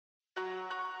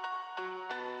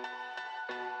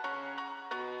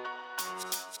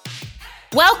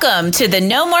Welcome to the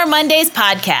No More Mondays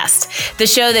podcast, the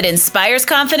show that inspires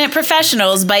confident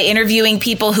professionals by interviewing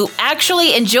people who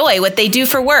actually enjoy what they do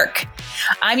for work.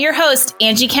 I'm your host,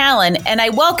 Angie Callen, and I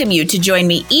welcome you to join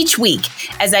me each week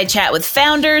as I chat with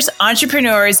founders,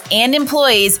 entrepreneurs, and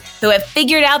employees who have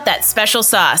figured out that special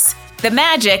sauce, the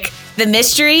magic, the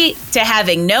mystery to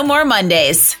having no more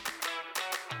Mondays.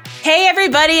 Hey,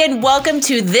 everybody, and welcome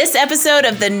to this episode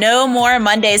of the No More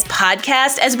Mondays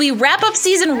podcast as we wrap up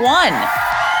season 1.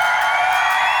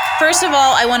 First of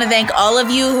all, I want to thank all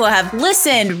of you who have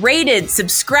listened, rated,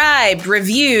 subscribed,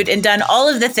 reviewed, and done all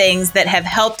of the things that have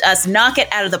helped us knock it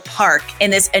out of the park in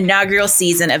this inaugural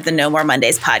season of the No More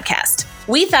Mondays podcast.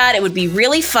 We thought it would be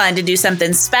really fun to do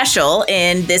something special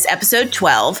in this episode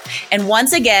 12. And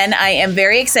once again, I am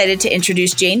very excited to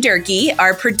introduce Jane Durkee,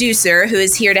 our producer, who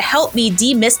is here to help me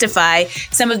demystify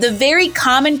some of the very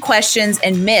common questions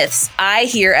and myths I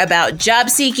hear about job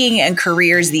seeking and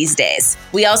careers these days.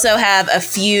 We also have a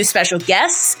few special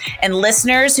guests and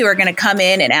listeners who are going to come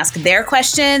in and ask their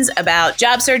questions about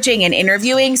job searching and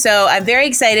interviewing. So I'm very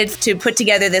excited to put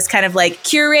together this kind of like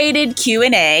curated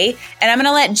Q&A. And I'm going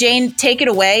to let Jane take it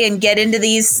away and get into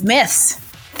these myths.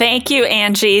 Thank you,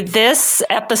 Angie. This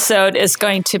episode is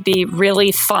going to be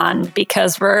really fun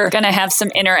because we're going to have some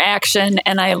interaction,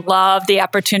 and I love the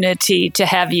opportunity to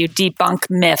have you debunk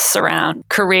myths around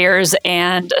careers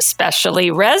and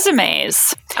especially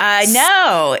resumes. I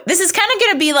know. This is kind of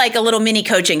going to be like a little mini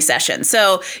coaching session.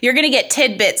 So you're going to get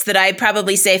tidbits that I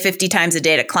probably say 50 times a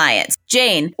day to clients.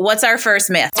 Jane, what's our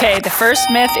first myth? Okay, the first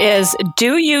myth is,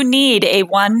 do you need a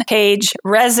one-page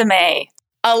resume?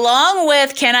 Along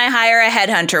with, can I hire a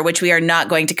headhunter, which we are not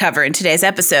going to cover in today's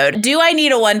episode, do I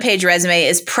need a one-page resume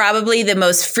is probably the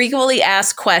most frequently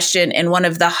asked question and one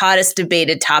of the hottest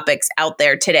debated topics out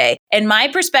there today. And my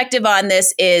perspective on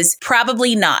this is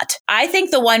probably not. I think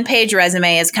the one-page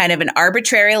resume is kind of an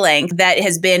arbitrary length that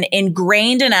has been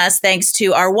ingrained in us thanks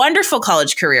to our wonderful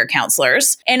college career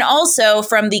counselors, and also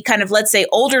from the kind of, let's say,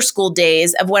 older school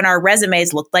days of when our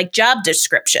resumes looked like job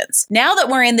descriptions. Now that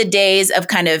we're in the days of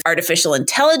kind of artificial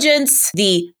intelligence,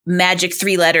 the magic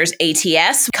 3 letters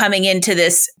ATS coming into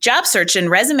this job search and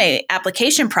resume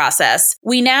application process,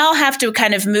 we now have to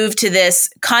kind of move to this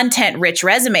content-rich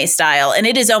resume style. And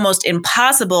it is almost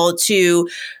impossible to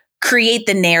create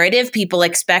the narrative people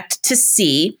expect to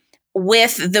see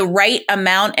with the right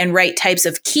amount and right types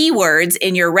of keywords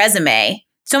in your resume.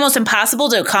 It's almost impossible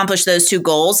to accomplish those two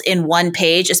goals in one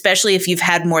page, especially if you've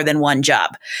had more than one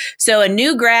job. So a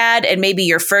new grad and maybe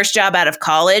your first job out of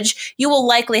college, you will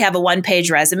likely have a one-page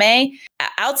resume.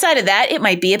 Outside of that, it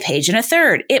might be a page and a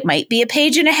third. It might be a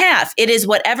page and a half. It is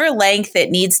whatever length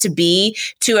it needs to be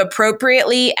to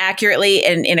appropriately, accurately,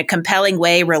 and in a compelling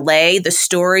way relay the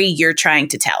story you're trying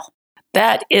to tell.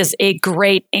 That is a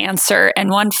great answer.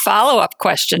 And one follow-up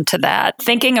question to that,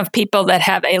 thinking of people that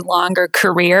have a longer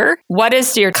career, what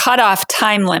is your cutoff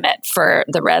time limit for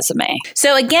the resume?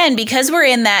 So again, because we're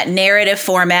in that narrative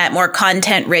format, more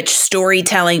content-rich,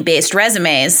 storytelling-based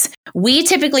resumes, we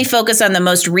typically focus on the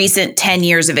most recent 10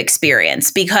 years of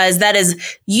experience because that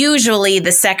is usually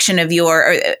the section of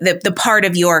your, or the part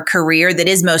of your career that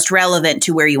is most relevant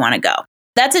to where you want to go.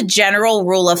 That's a general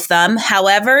rule of thumb.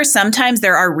 However, sometimes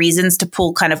there are reasons to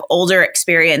pull kind of older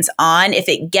experience on if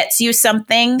it gets you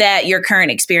something that your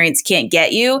current experience can't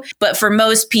get you. But for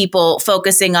most people,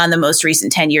 focusing on the most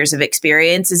recent 10 years of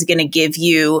experience is going to give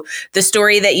you the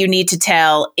story that you need to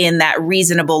tell in that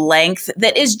reasonable length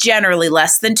that is generally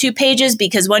less than 2 pages,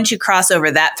 because once you cross over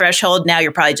that threshold, now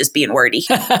you're probably just being wordy.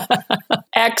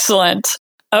 Excellent.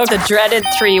 Oh, the dreaded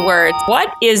 3 words. What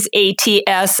is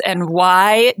ATS and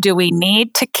why do we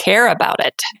need to care about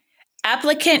it?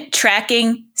 Applicant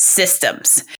tracking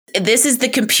systems. This is the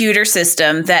computer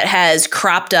system that has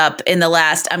cropped up in the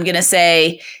last, I'm going to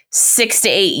say, 6 to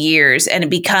 8 years and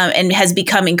has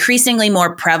become increasingly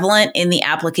more prevalent in the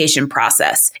application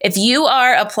process. If you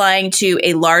are applying to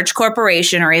a large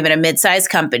corporation or even a mid-sized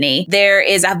company, there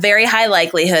is a very high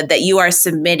likelihood that you are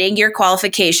submitting your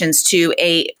qualifications to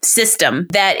a system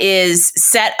that is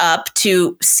set up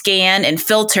to scan and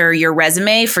filter your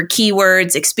resume for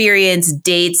keywords, experience,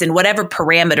 dates, and whatever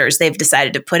parameters they've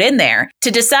decided to put in there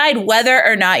to decide whether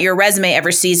or not your resume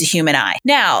ever sees a human eye.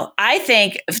 Now, I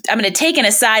think I'm going to take an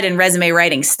aside in resume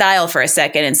writing style for a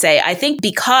second and say, I think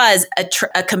because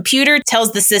a computer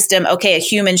tells the system, okay, a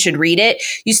human should read it,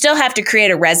 you still have to create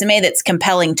a resume that's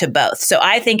compelling to both. So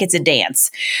I think it's a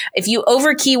dance. If you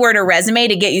over keyword a resume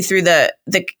to get you through the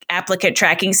applicant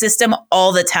tracking system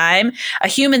all the time, a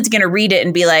human's going to read it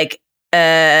and be like,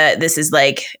 this is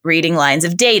like reading lines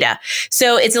of data.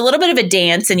 So it's a little bit of a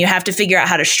dance, and you have to figure out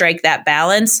how to strike that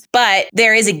balance. But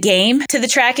there is a game to the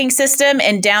tracking system,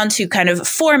 and down to kind of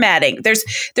formatting. There's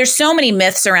so many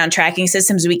myths around tracking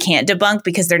systems we can't debunk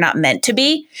because they're not meant to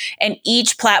be. And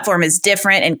each platform is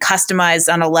different and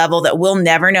customized on a level that we'll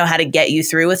never know how to get you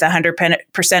through with 100%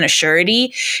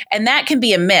 assurity. And that can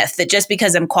be a myth, that just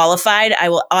because I'm qualified, I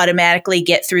will automatically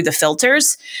get through the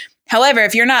filters. However,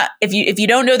 if you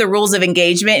don't know the rules of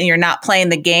engagement and you're not playing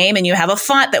the game, and you have a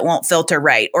font that won't filter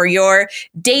right, or your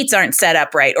dates aren't set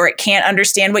up right, or it can't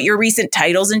understand what your recent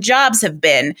titles and jobs have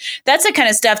been, that's the kind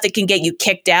of stuff that can get you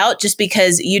kicked out just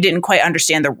because you didn't quite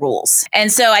understand the rules. And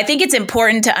so I think it's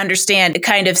important to understand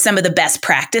kind of some of the best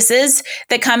practices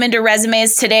that come into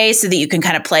resumes today so that you can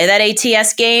kind of play that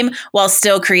ATS game while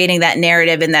still creating that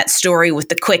narrative and that story with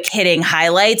the quick hitting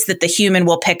highlights that the human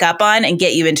will pick up on and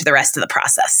get you into the rest of the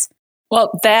process.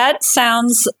 Well, that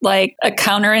sounds like a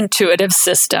counterintuitive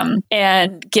system.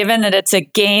 And given that it's a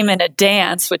game and a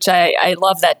dance, which I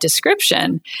love that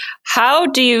description, how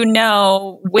do you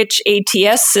know which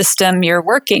ATS system you're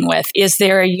working with? Is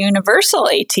there a universal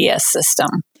ATS system?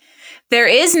 There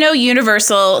is no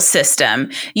universal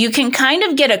system. You can kind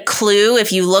of get a clue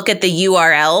if you look at the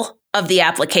URL of the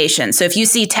application. So if you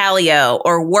see Taleo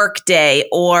or Workday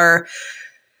or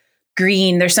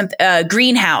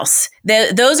Greenhouse.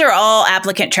 Those are all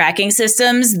applicant tracking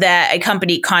systems that a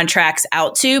company contracts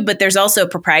out to, but there's also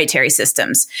proprietary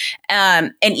systems.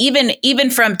 And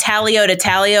even from Taleo to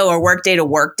Taleo or Workday to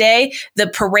Workday, the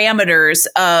parameters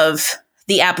of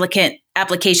the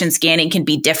application scanning can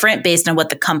be different based on what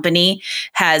the company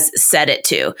has set it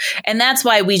to. And that's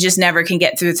why we just never can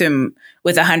get through them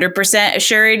with 100%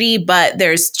 assurity, but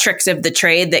there's tricks of the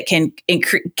trade that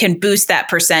can boost that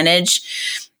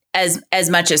percentage as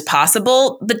much as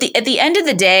possible. But at the end of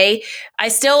the day, I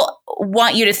still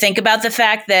want you to think about the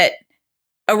fact that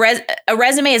a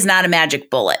resume is not a magic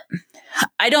bullet.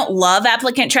 I don't love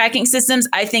applicant tracking systems.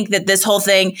 I think that this whole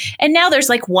thing, and now there's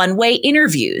like one-way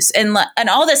interviews and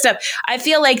all this stuff. I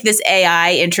feel like this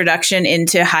AI introduction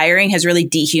into hiring has really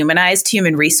dehumanized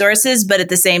human resources, but at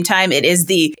the same time, it is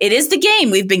the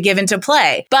game we've been given to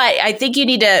play. But I think you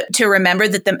need to remember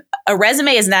that a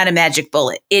resume is not a magic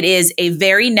bullet. It is a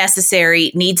very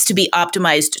necessary, needs to be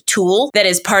optimized tool that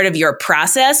is part of your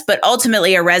process. But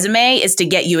ultimately, a resume is to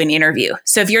get you an interview.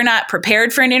 So if you're not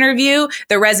prepared for an interview,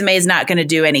 the resume is not going to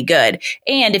do any good.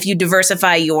 And if you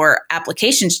diversify your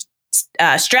application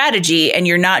strategy and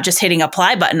you're not just hitting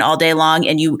apply button all day long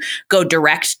and you go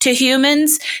direct to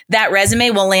humans, that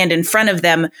resume will land in front of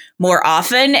them more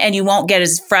often, and you won't get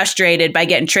as frustrated by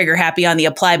getting trigger happy on the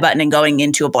apply button and going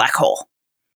into a black hole.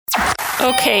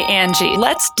 Okay, Angie,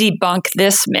 let's debunk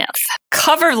this myth.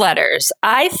 Cover letters.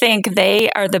 I think they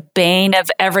are the bane of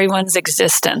everyone's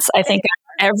existence. I think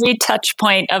every touch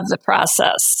point of the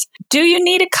process. Do you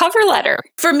need a cover letter?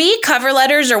 For me, cover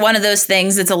letters are one of those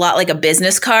things that's a lot like a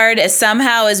business card.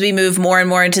 As we move more and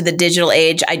more into the digital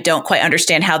age, I don't quite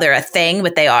understand how they're a thing,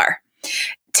 but they are.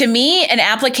 To me, an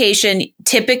application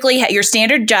typically, your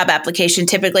standard job application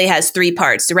typically has three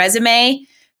parts: the resume,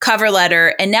 cover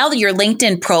letter, and now your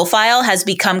LinkedIn profile has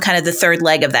become kind of the third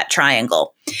leg of that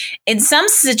triangle. In some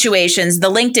situations,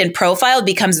 the LinkedIn profile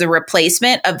becomes the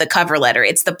replacement of the cover letter.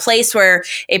 It's the place where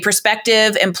a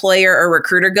prospective employer or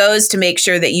recruiter goes to make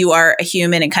sure that you are a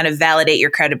human and kind of validate your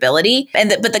credibility.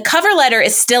 But the cover letter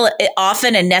is still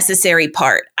often a necessary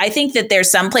part. I think that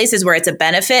there's some places where it's a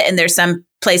benefit, and there's some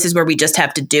places where we just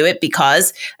have to do it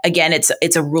because, again,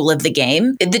 it's a rule of the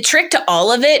game. The trick to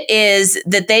all of it is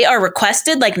that they are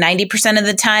requested like 90% of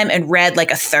the time and read like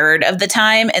a third of the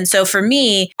time. And so for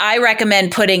me, I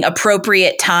recommend putting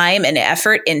appropriate time and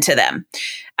effort into them.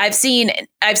 I've seen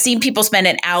people spend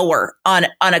an hour on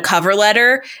a cover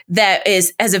letter that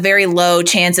has a very low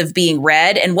chance of being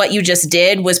read. And what you just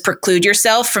did was preclude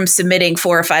yourself from submitting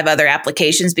 4 or 5 other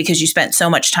applications because you spent so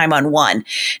much time on one.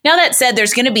 Now, that said,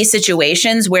 there's going to be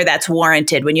situations where that's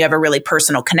warranted, when you have a really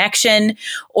personal connection,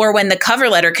 or when the cover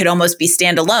letter could almost be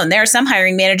standalone. There are some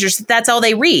hiring managers that's all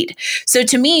they read. So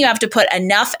to me, you have to put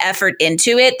enough effort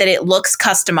into it that it looks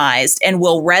customized and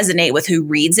will resonate with who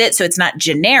reads it. So it's not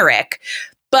generic,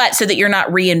 but so that you're not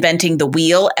reinventing the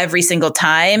wheel every single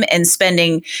time and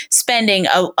spending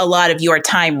a lot of your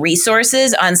time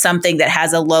resources on something that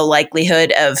has a low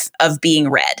likelihood of being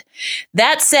read.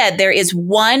 That said, there is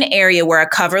one area where a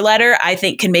cover letter, I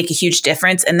think, can make a huge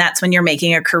difference, and that's when you're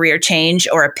making a career change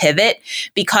or a pivot,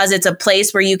 because it's a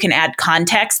place where you can add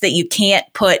context that you can't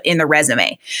put in the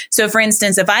resume. So for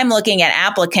instance, if I'm looking at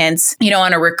applicants,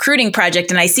 on a recruiting project,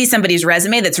 and I see somebody's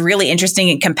resume that's really interesting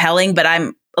and compelling, but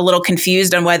I'm a little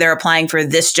confused on why they're applying for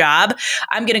this job,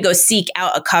 I'm going to go seek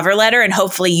out a cover letter, and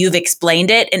hopefully you've explained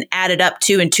it and added up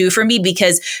 2 and 2 for me,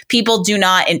 because people do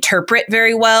not interpret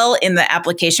very well in the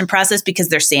application process because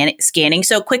they're scanning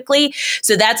so quickly.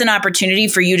 So that's an opportunity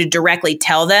for you to directly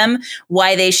tell them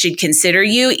why they should consider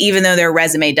you, even though their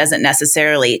resume doesn't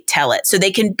necessarily tell it. So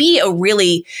they can be a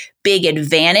really big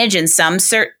advantage in some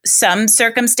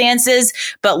circumstances,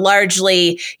 but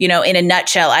largely, in a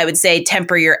nutshell, I would say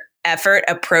temper your effort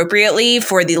appropriately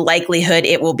for the likelihood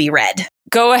it will be read.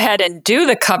 Go ahead and do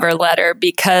the cover letter,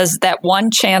 because that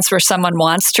one chance where someone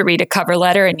wants to read a cover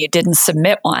letter and you didn't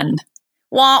submit one.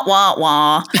 Wah, wah,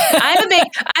 wah. I'm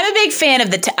a big fan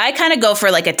of I kind of go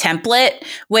for like a template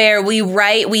where we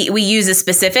use a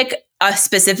specific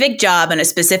job and a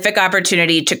specific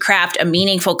opportunity to craft a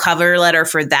meaningful cover letter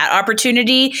for that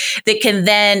opportunity that can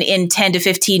then in 10 to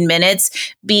 15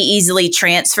 minutes be easily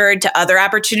transferred to other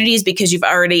opportunities, because you've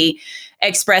already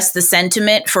expressed the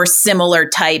sentiment for similar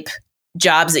type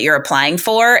jobs that you're applying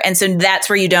for. And so that's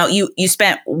where you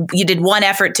did one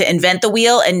effort to invent the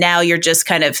wheel, and now you're just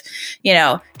kind of,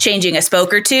 changing a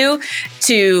spoke or two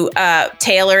to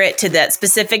tailor it to that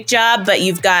specific job, but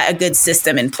you've got a good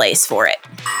system in place for it.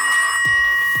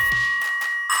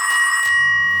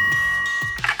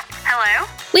 Hello?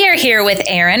 We are here with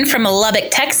Aaron from Lubbock,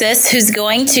 Texas, who's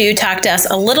going to talk to us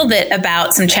a little bit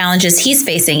about some challenges he's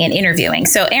facing in interviewing.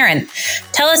 So, Aaron,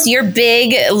 tell us your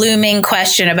big looming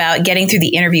question about getting through the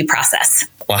interview process.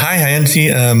 Well, hi,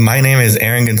 Angie. My name is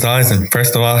Aaron Gonzalez, and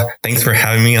first of all, thanks for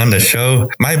having me on the show.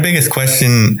 My biggest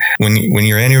question when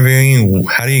you're interviewing,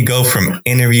 how do you go from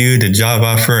interview to job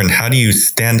offer, and how do you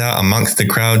stand out amongst the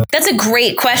crowd? That's a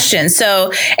great question.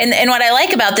 So, and what I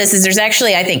like about this is there's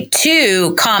actually, I think,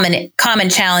 2 common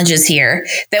challenges here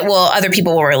that other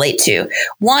people will relate to.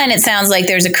 One, it sounds like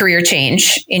there's a career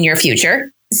change in your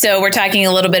future. So we're talking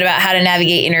a little bit about how to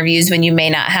navigate interviews when you may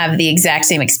not have the exact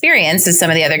same experience as some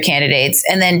of the other candidates.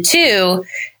 And then 2,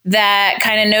 that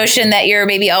kind of notion that you're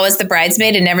maybe always the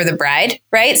bridesmaid and never the bride,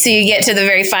 right? So you get to the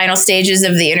very final stages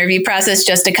of the interview process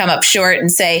just to come up short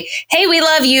and say, hey, we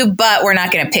love you, but we're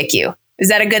not going to pick you. Is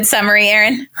that a good summary,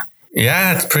 Aaron?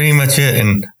 Yeah, that's pretty much it.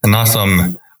 And also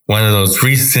I'm one of those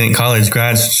recent college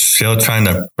grads still trying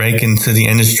to break into the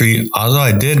industry. Although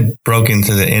I did broke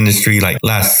into the industry like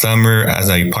last summer as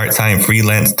a part-time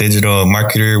freelance digital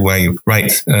marketer where I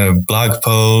write blog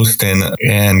posts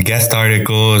and guest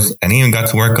articles, and even got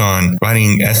to work on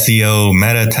writing SEO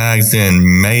meta tags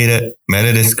and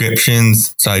meta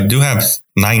descriptions. So I do have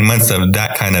 9 months of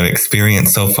that kind of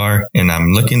experience so far, and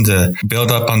I'm looking to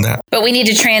build up on that. But we need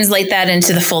to translate that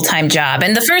into the full-time job.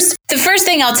 And the first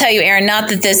thing I'll tell you, Aaron, not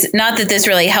that this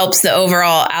really helps the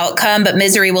overall outcome, but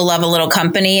misery will love a little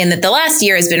company, and that the last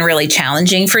year has been really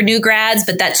challenging for new grads,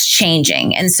 but that's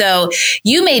changing. And so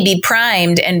you may be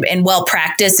primed and well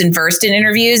practiced and versed in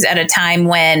interviews at a time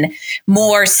when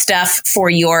more stuff for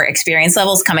your experience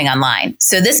level is coming online.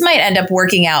 So this might end up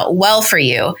working out well for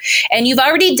you. And you've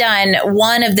already done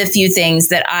one of the few things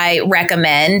that I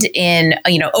recommend in,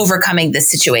 overcoming the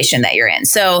situation that you're in.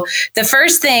 So the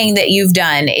first thing that you've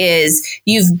done is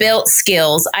you've built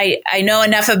skills. I know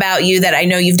enough about you that I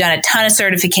know you've done a ton of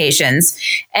certifications,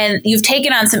 and you've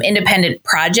taken on some independent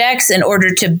projects in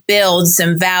order to build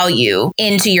some value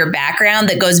into your background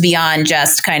that goes beyond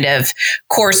just kind of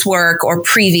coursework or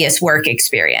previous work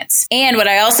experience. And what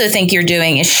I also think you're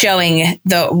doing is showing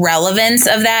the relevance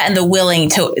of that and the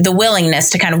willingness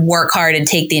to kind of work hard and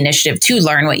take the initiative to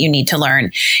learn what you need to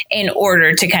learn in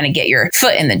order to kind of get your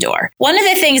foot in the door. One of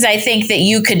the things I think that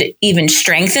you could even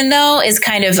strengthen, though, is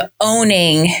kind of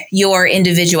owning your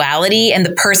individuality and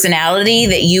the personality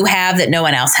that you have that no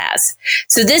one else has.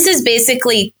 So this is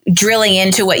basically drilling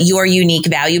into what your unique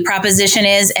value proposition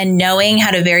is and knowing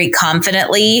how to very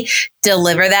confidently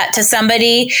deliver that to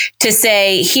somebody, to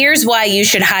say, here's why you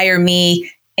should hire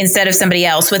me instead of somebody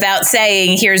else, without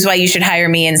saying, here's why you should hire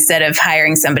me instead of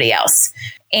hiring somebody else.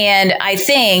 And I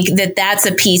think that that's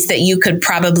a piece that you could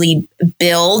probably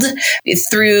build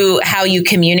through how you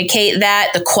communicate that,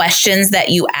 the questions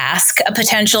that you ask a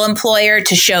potential employer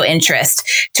to show interest,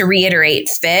 to reiterate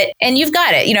fit. And you've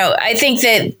got it. I think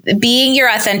that being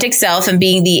your authentic self and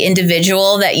being the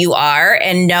individual that you are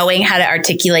and knowing how to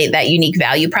articulate that unique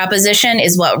value proposition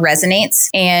is what resonates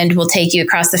and will take you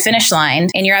across the finish line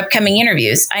in your upcoming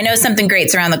interviews. I know something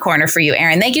great's around the corner for you,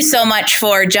 Aaron. Thank you so much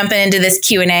for jumping into this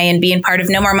Q&A and being part of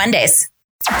No More Mondays.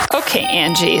 Okay,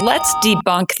 Angie, let's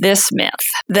debunk this myth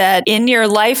that in your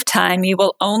lifetime, you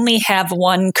will only have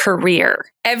one career.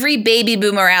 Every baby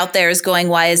boomer out there is going,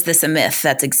 why is this a myth?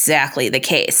 That's exactly the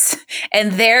case.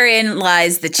 And therein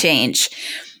lies the change.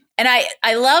 And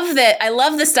I love that. I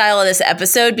love the style of this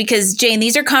episode because, Jane,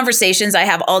 these are conversations I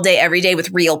have all day, every day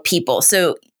with real people.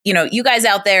 So, you guys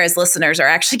out there as listeners are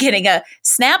actually getting a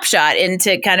snapshot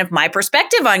into kind of my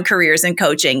perspective on careers and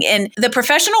coaching. And the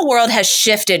professional world has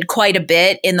shifted quite a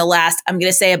bit in the last, I'm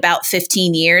going to say, about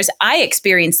 15 years. I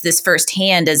experienced this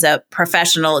firsthand as a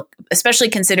professional, especially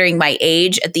considering my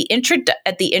age at the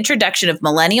introduction of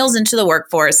millennials into the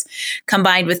workforce,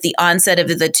 combined with the onset of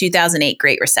the 2008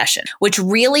 Great Recession, which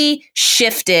really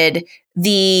shifted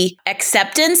the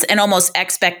acceptance and almost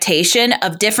expectation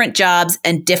of different jobs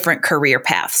and different career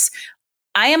paths.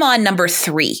 I am on number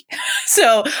 3.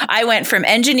 So I went from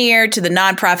engineer to the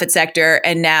nonprofit sector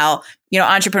and now,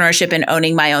 entrepreneurship and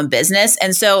owning my own business.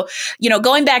 And so,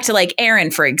 going back to like Aaron,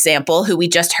 for example, who we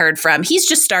just heard from, he's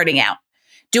just starting out.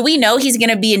 Do we know he's going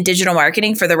to be in digital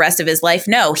marketing for the rest of his life?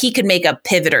 No, he could make a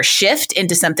pivot or shift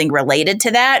into something related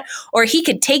to that, or he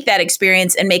could take that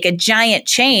experience and make a giant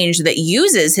change that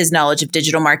uses his knowledge of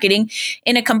digital marketing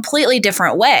in a completely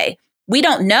different way. We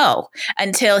don't know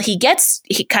until he gets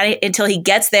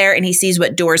there and he sees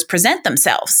what doors present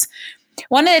themselves.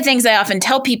 One of the things I often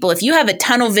tell people, if you have a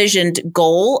tunnel visioned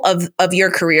goal of your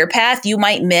career path, you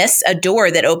might miss a door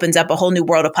that opens up a whole new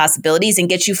world of possibilities and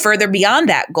gets you further beyond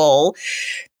that goal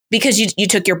because you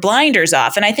took your blinders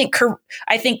off. And I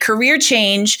think career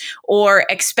change or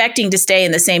expecting to stay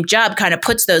in the same job kind of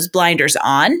puts those blinders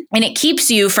on, and it keeps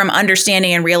you from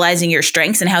understanding and realizing your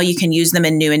strengths and how you can use them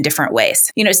in new and different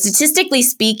ways. Statistically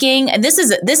speaking, and this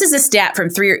is a stat from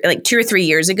 2 or 3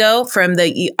 years ago from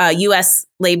the U.S.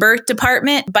 Labor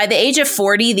Department. By the age of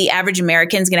 40, the average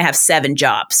American is going to have 7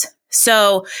 jobs.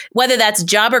 So whether that's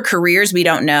job or careers, we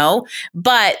don't know,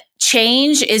 but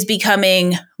change is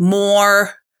becoming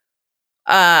more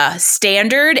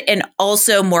standard and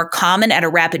also more common at a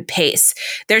rapid pace.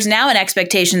 There's now an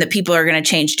expectation that people are going to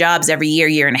change jobs every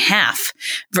year and a half.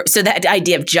 So that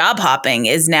idea of job hopping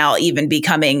is now even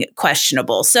becoming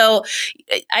questionable. So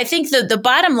I think the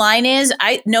bottom line is,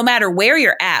 no matter where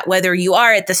you're at, whether you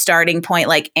are at the starting point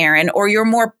like Aaron, or you're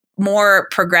more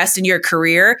progressed in your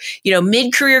career,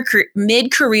 mid-career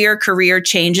career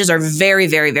changes are very,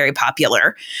 very, very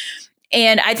popular.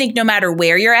 And I think no matter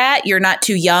where you're at, you're not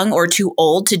too young or too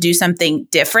old to do something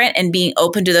different, and being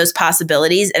open to those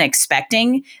possibilities and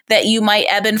expecting that you might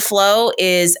ebb and flow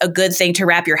is a good thing to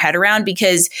wrap your head around,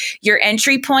 because your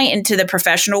entry point into the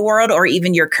professional world, or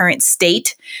even your current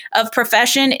state of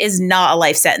profession, is not a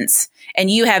life sentence. And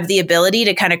you have the ability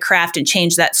to kind of craft and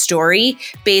change that story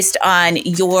based on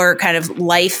your kind of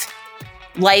life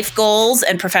goals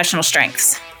and professional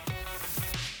strengths.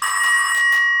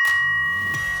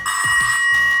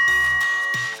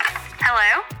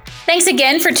 Hello? Thanks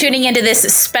again for tuning into this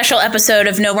special episode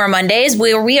of No More Mondays,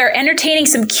 where we are entertaining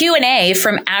some Q&A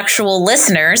from actual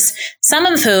listeners, some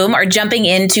of whom are jumping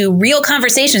into real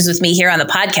conversations with me here on the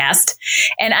podcast.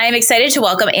 And I am excited to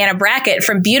welcome Anna Brackett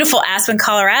from beautiful Aspen,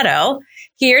 Colorado,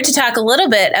 here to talk a little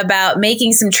bit about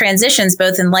making some transitions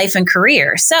both in life and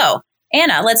career. So,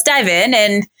 Anna, let's dive in.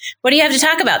 And what do you have to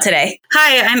talk about today?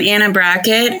 Hi, I'm Anna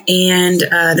Brackett, and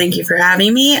thank you for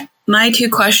having me. My 2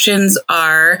 questions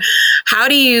are, how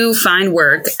do you find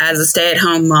work as a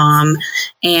stay-at-home mom,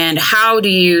 and how do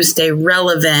you stay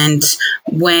relevant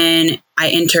when I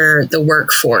enter the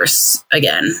workforce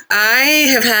again? I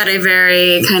have had a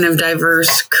very kind of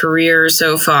diverse career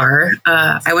so far.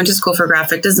 I went to school for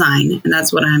graphic design, and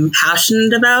that's what I'm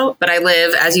passionate about. But I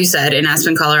live, as you said, in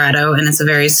Aspen, Colorado, and it's a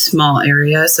very small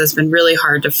area, so it's been really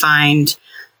hard to find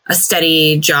a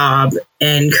steady job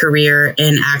and career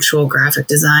in actual graphic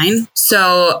design.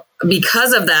 So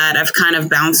because of that, I've kind of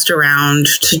bounced around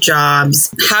to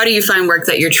jobs. How do you find work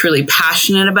that you're truly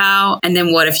passionate about? And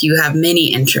then what if you have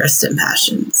many interests and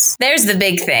passions? There's the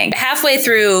big thing. Halfway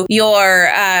through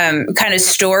your kind of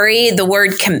story, the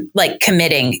word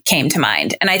committing came to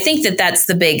mind. And I think that that's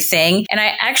the big thing. And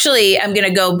I'm going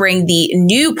to go bring the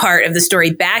new part of the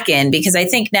story back in, because I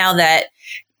think now that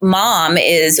mom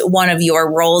is one of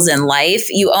your roles in life,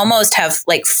 you almost have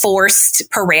like forced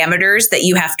parameters that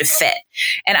you have to fit.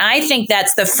 And I think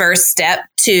that's the first step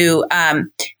to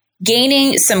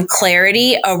gaining some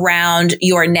clarity around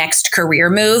your next career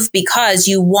move, because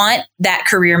you want that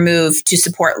career move to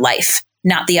support life,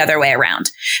 not the other way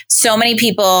around. So many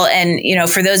people, and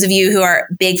for those of you who are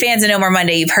big fans of No More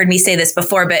Monday, you've heard me say this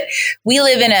before, but we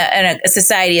live in a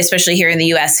society, especially here in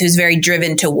the US, who's very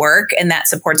driven to work, and that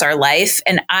supports our life.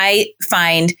 And I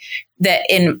find that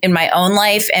in my own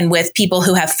life and with people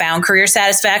who have found career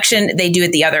satisfaction, they do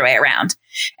it the other way around.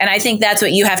 And I think that's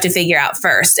what you have to figure out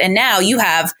first. And now you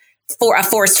have for a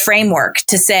forced framework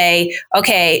to say,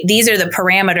 okay, these are the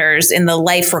parameters and the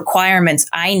life requirements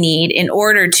I need in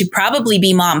order to probably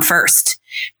be mom first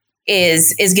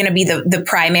is going to be the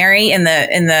primary and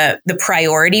the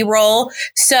priority role.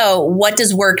 So what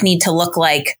does work need to look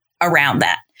like around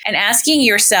that? And asking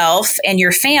yourself and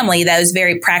your family those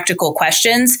very practical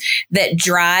questions that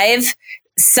drive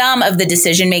some of the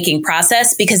decision-making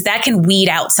process, because that can weed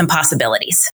out some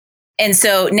possibilities. And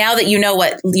so now that you know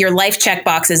what your life check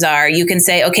boxes are, you can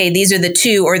say, okay, these are the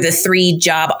 2 or the 3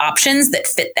 job options that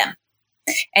fit them.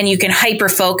 And you can hyper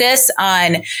focus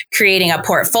on creating a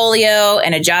portfolio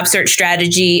and a job search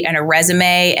strategy and a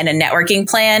resume and a networking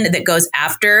plan that goes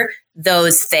after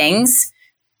those things.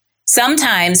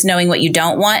 Sometimes knowing what you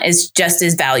don't want is just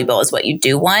as valuable as what you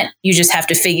do want. You just have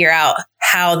to figure out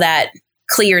how that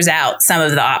clears out some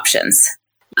of the options.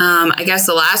 I guess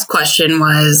the last question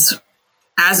was,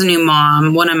 as a new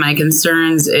mom, one of my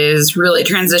concerns is really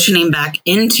transitioning back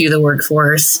into the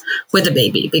workforce with a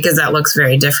baby, because that looks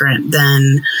very different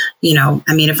than,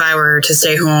 if I were to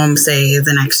stay home, say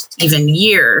the next even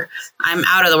year, I'm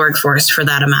out of the workforce for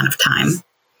that amount of time.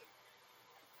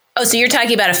 Oh, so you're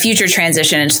talking about a future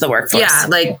transition into the workforce.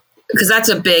 Yeah, because that's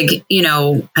a big,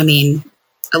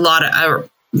 a lot of,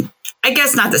 I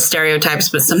guess not the stereotypes,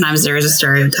 but sometimes there is a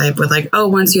stereotype with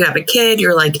once you have a kid,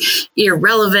 you're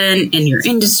irrelevant in your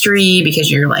industry because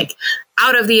you're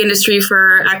out of the industry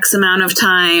for X amount of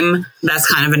time.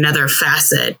 That's kind of another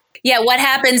facet. Yeah. What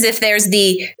happens if there's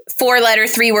the 4-letter,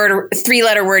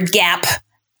 3-letter word gap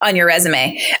on your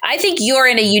resume? I think you're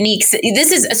in a unique,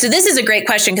 this is a great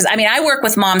question. Cause I work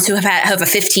with moms who have a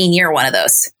 15-year one of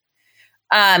those.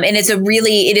 And it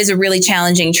is a really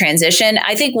challenging transition.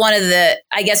 I think one of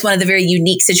the very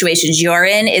unique situations you're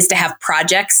in is to have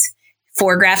projects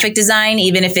for graphic design,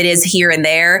 even if it is here and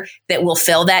there, that will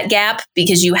fill that gap,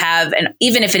 because you have, and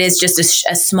even if it is just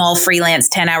a small freelance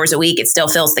 10 hours a week, it still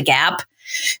fills the gap.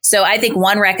 So I think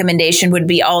one recommendation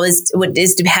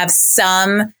is to have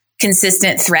some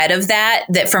consistent thread of that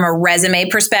from a resume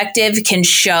perspective can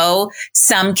show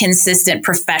some consistent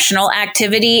professional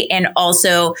activity and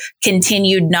also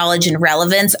continued knowledge and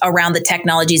relevance around the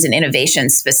technologies and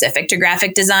innovations specific to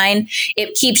graphic design.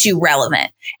 It keeps you relevant.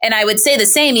 And I would say the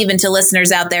same even to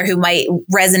listeners out there who might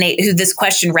who this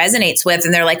question resonates with,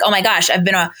 and they're like, oh my gosh, I've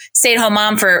been a stay-at-home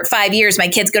mom for 5 years. My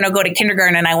kid's going to go to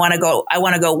kindergarten and I want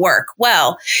to go work.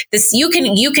 Well, you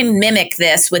can mimic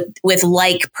this with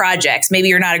like projects. Maybe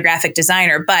you're not a graphic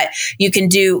designer, but you can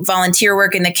do volunteer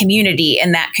work in the community,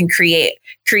 and that can create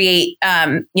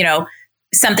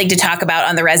something to talk about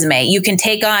on the resume. You can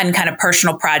take on kind of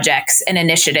personal projects and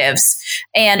initiatives.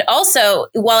 And also,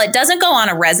 while it doesn't go on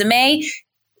a resume,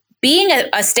 being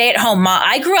a stay-at-home mom,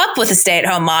 I grew up with a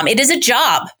stay-at-home mom. It is a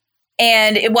job.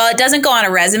 And while it doesn't go on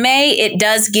a resume, it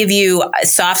does give you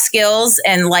soft skills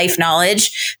and life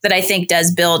knowledge that I think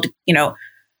does build,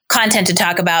 content to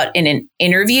talk about in an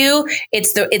interview.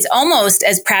 It's almost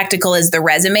as practical as the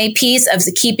resume piece of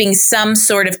keeping some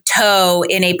sort of toe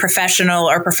in a professional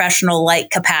or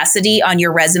professional-like capacity on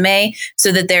your resume,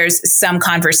 so that there's some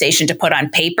conversation to put on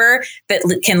paper that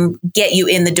can get you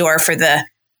in the door for the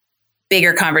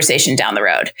bigger conversation down the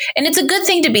road. And it's a good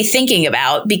thing to be thinking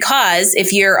about, because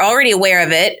if you're already aware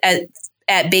of it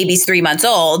at baby's 3 months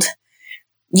old,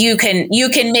 you can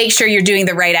make sure you're doing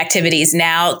the right activities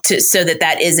now so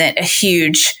that isn't a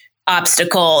huge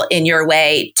obstacle in your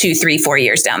way 2, 3, 4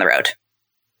 years down the road.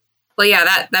 Well, yeah,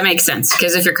 that makes sense,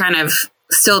 because if you're kind of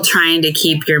still trying to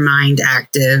keep your mind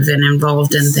active and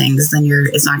involved in things, then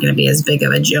it's not going to be as big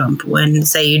of a jump when,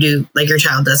 say, you do, your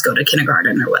child does go to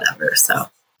kindergarten or whatever. So,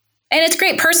 and it's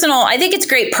great I think it's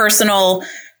great personal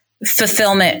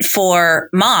fulfillment for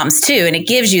moms too, and it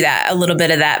gives you a little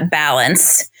bit of that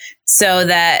balance, so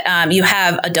that you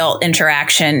have adult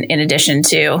interaction in addition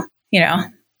to,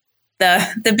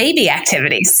 the baby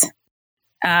activities.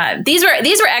 These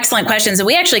were excellent questions, and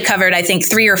we actually covered, I think,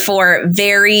 3 or 4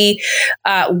 very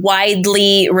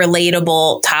widely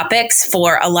relatable topics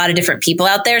for a lot of different people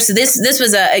out there. So this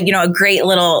was a great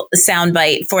little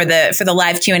soundbite for the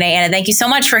live Q&A. Anna, thank you so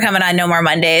much for coming on No More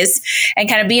Mondays and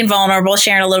kind of being vulnerable,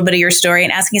 sharing a little bit of your story,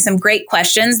 and asking some great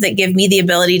questions that give me the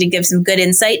ability to give some good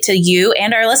insight to you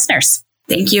and our listeners.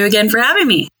 Thank you again for having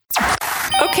me.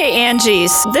 Okay, Angie,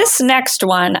 this next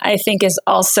one I think is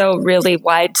also really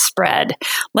widespread.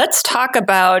 Let's talk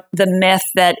about the myth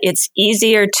that it's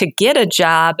easier to get a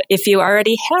job if you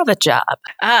already have a job.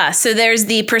 So there's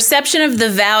the perception of the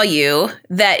value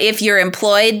that if you're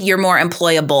employed, you're more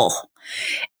employable.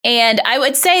 And I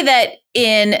would say that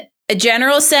in a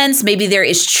general sense, maybe there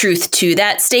is truth to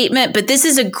that statement, but this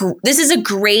is a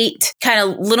great kind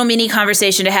of little mini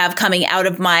conversation to have coming out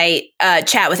of my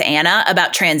chat with Anna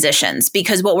about transitions,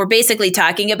 because what we're basically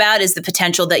talking about is the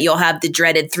potential that you'll have the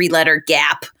dreaded 3-letter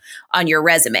gap on your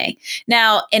resume.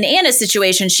 Now, in Anna's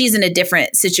situation, she's in a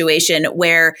different situation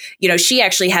where, she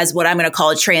actually has what I'm going to call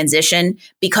a transition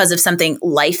because of something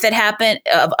life that happened.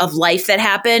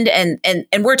 And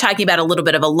we're talking about a little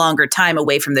bit of a longer time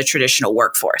away from the traditional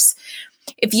workforce.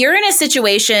 If you're in a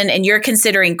situation and you're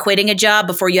considering quitting a job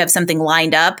before you have something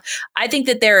lined up, I think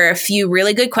that there are a few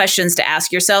really good questions to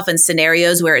ask yourself in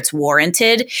scenarios where it's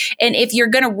warranted. And if you're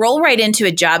going to roll right into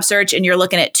a job search and you're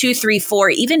looking at 2, 3,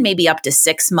 4, even maybe up to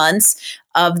 6 months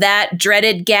of that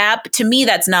dreaded gap, to me,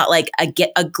 that's not like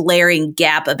a glaring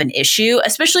gap of an issue,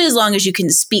 especially as long as you can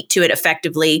speak to it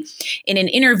effectively in an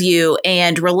interview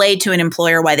and relay to an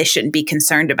employer why they shouldn't be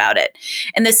concerned about it.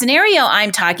 And the scenario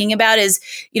I'm talking about is,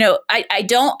 I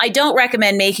don't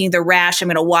recommend making the rash, I'm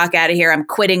going to walk out of here, I'm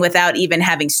quitting without even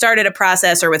having started a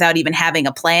process or without even having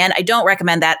a plan. I don't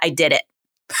recommend that. I did it.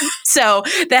 So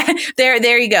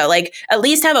there you go. Like, at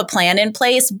least have a plan in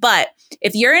place. But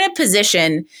if you're in a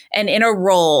position and in a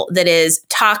role that is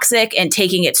toxic and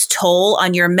taking its toll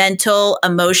on your mental,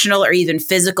 emotional, or even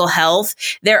physical health,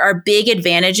 there are big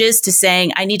advantages to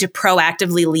saying, I need to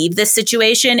proactively leave this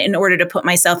situation in order to put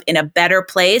myself in a better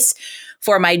place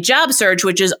for my job search,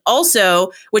 which also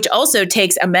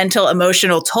takes a mental,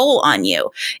 emotional toll on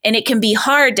you. And it can be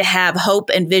hard to have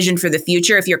hope and vision for the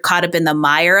future if you're caught up in the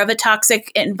mire of a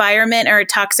toxic environment or a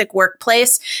toxic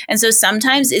workplace. And so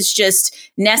sometimes it's just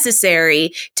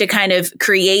necessary to kind of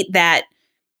create that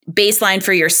baseline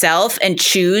for yourself and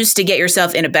choose to get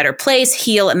yourself in a better place,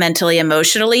 heal mentally,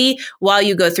 emotionally, while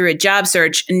you go through a job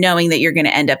search, knowing that you're going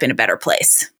to end up in a better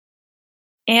place.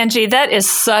 Angie, that is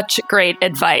such great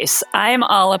advice. I'm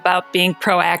all about being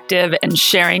proactive and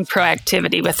sharing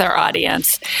proactivity with our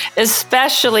audience,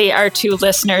 especially our 2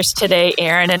 listeners today,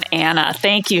 Erin and Anna.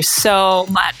 Thank you so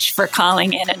much for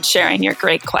calling in and sharing your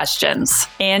great questions.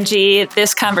 Angie,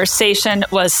 this conversation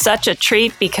was such a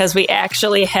treat because we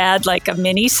actually had like a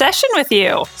mini session with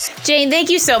you. Jane,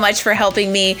 thank you so much for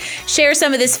helping me share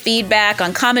some of this feedback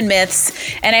on common myths.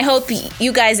 And I hope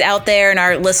you guys out there in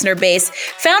our listener base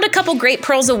found a couple great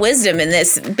pearls of wisdom in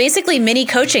this basically mini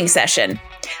coaching session.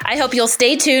 I hope you'll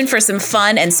stay tuned for some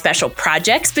fun and special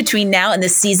projects between now and the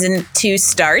season 2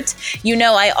 start.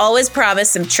 I always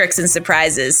promise some tricks and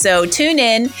surprises. So tune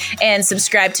in and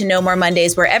subscribe to No More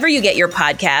Mondays wherever you get your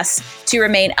podcasts to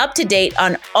remain up to date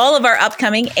on all of our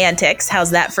upcoming antics. How's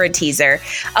that for a teaser?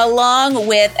 Along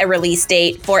with a release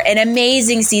date for an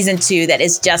amazing season 2 that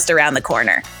is just around the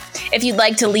corner. If you'd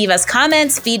like to leave us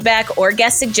comments, feedback, or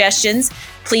guest suggestions,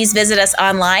 please visit us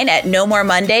online at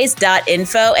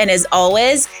nomoremondays.info. And as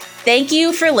always, thank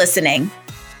you for listening.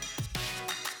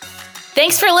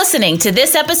 Thanks for listening to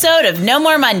this episode of No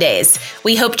More Mondays.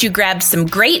 We hoped you grabbed some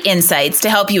great insights to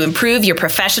help you improve your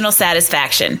professional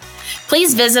satisfaction.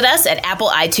 Please visit us at Apple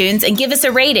iTunes and give us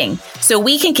a rating so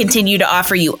we can continue to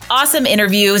offer you awesome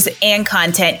interviews and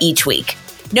content each week.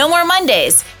 No More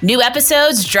Mondays. New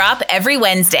episodes drop every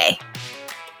Wednesday.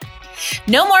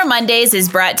 No More Mondays is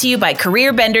brought to you by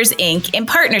Career Benders, Inc. in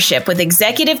partnership with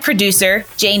executive producer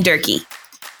Jane Durkee.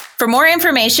 For more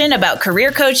information about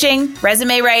career coaching,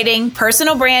 resume writing,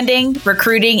 personal branding,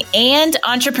 recruiting, and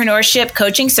entrepreneurship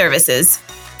coaching services,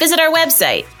 visit our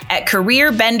website at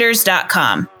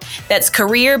careerbenders.com. That's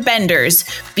Career Benders,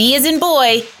 B as in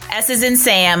boy, S as in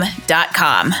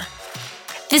Sam.com.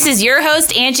 This is your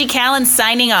host, Angie Callen,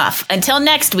 signing off. Until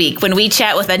next week when we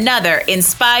chat with another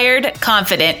inspired,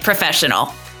 confident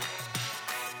professional.